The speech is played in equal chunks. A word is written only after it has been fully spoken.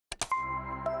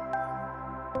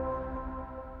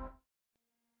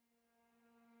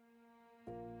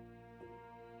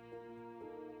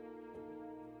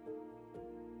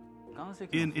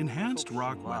In enhanced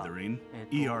rock weathering,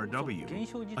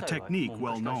 ERW, a technique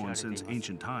well known since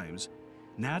ancient times,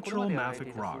 natural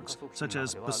mafic rocks, such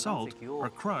as basalt, are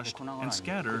crushed and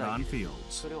scattered on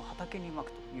fields.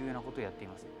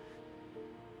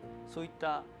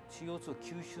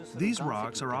 These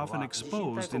rocks are often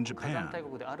exposed in Japan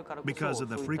because of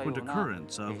the frequent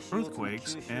occurrence of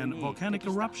earthquakes and volcanic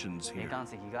eruptions here.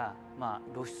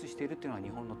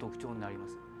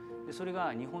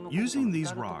 Using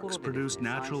these rocks produced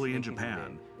naturally in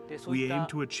Japan, we aim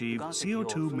to achieve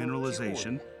CO2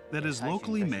 mineralization that is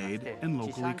locally made and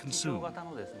locally consumed.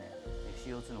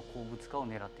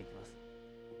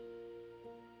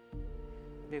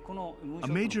 A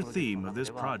major theme of this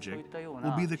project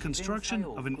will be the construction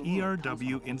of an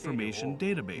ERW information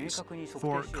database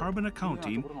for carbon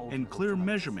accounting and clear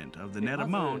measurement of the net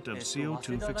amount of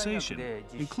CO2 fixation,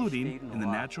 including in the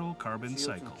natural carbon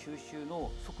cycle.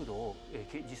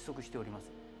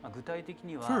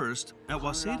 First, at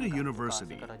Waseda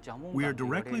University, we are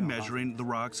directly measuring the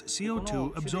rock's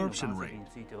CO2 absorption rate.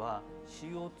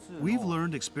 We've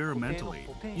learned experimentally,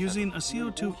 using a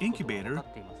CO2 incubator,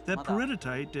 that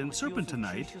peridotite and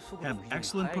serpentinite have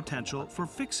excellent potential for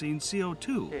fixing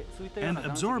CO2 and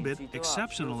absorb it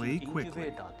exceptionally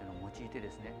quickly.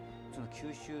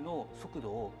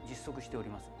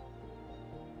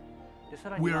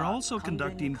 We are also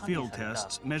conducting field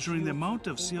tests measuring the amount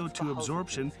of CO2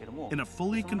 absorption in a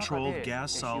fully controlled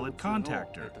gas-solid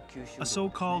contactor, a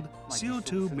so-called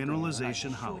CO2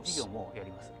 mineralization house.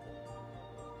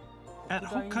 At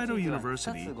Hokkaido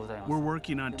University, we're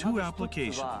working on two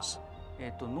applications.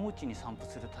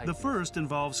 The first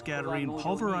involves scattering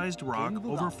pulverized rock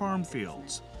over farm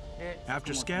fields.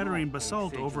 After scattering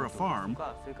basalt over a farm,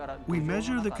 we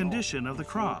measure the condition of the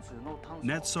crop,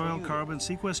 net soil carbon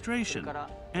sequestration,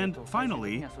 and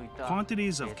finally,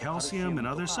 quantities of calcium and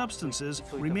other substances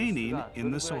remaining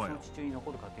in the soil.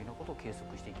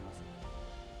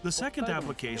 The second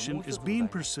application is being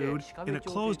pursued in a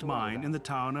closed mine in the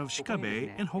town of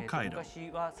Shikabe in Hokkaido.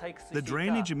 The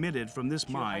drainage emitted from this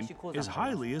mine is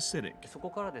highly acidic.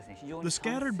 The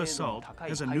scattered basalt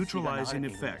has a neutralizing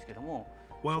effect,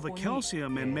 while the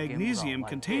calcium and magnesium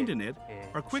contained in it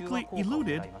are quickly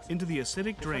eluted into the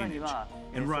acidic drainage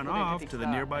and run off to the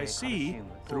nearby sea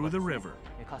through the river.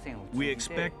 We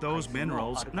expect those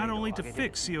minerals not only to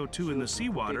fix CO2 in the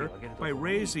seawater by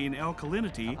raising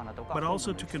alkalinity, but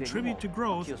also to contribute to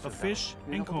growth of fish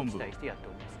and kombu.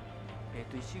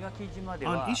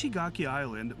 On Ishigaki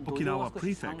Island, Okinawa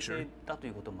Prefecture,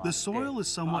 the soil is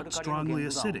somewhat strongly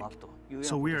acidic,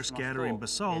 so we are scattering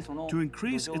basalt to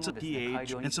increase its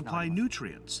pH and supply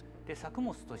nutrients.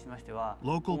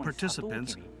 Local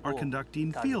participants are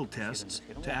conducting field tests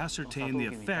to ascertain the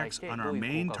effects on our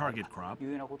main target crop,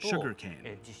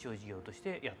 sugarcane.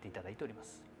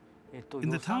 In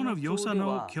the town of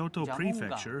Yosano, Kyoto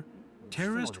Prefecture,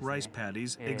 terraced rice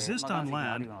paddies exist on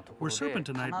land where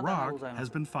serpentinite rock has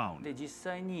been found.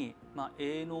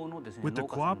 With the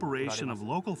cooperation of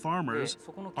local farmers,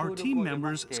 our team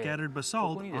members scattered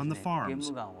basalt on the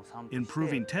farms,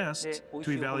 improving tests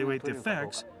to evaluate the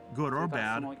effects, good or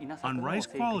bad, on rice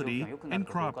quality and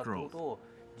crop growth.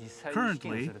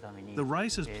 Currently, the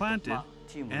rice is planted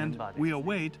and we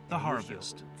await the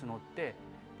harvest.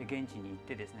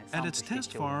 At its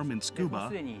test farm in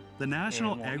Tsukuba, the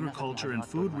National Agriculture and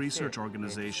Food Research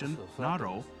Organization,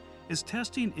 NATO, is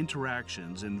testing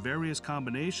interactions in various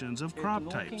combinations of crop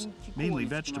types, mainly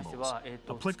vegetables,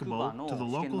 applicable to the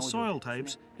local soil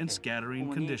types and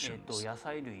scattering conditions.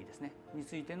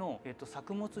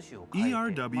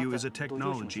 ERW is a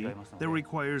technology that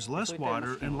requires less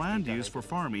water and land use for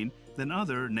farming than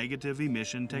other negative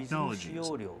emission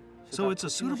technologies. So it's a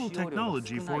suitable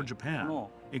technology for Japan,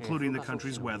 including the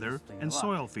country's weather and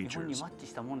soil features.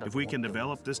 If we can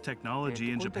develop this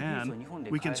technology in Japan,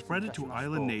 we can spread it to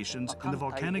island nations in the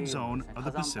volcanic zone of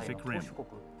the Pacific Rim.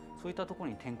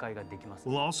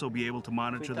 We'll also be able to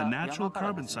monitor the natural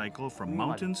carbon cycle from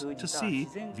mountains to sea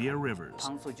via rivers.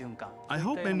 I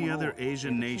hope many other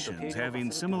Asian nations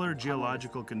having similar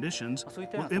geological conditions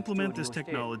will implement this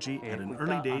technology at an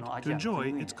early date to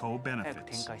enjoy its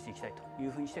co-benefits.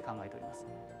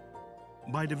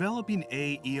 By developing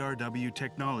A-ERW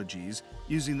technologies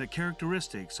using the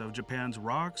characteristics of Japan's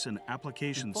rocks and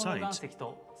application sites,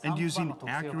 and using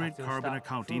accurate carbon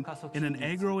accounting in an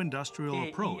agro-industrial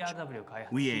approach,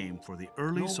 we aim for the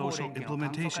early social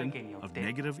implementation of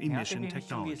negative emission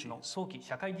technologies.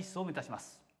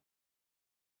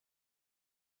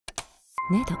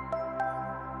 NEDO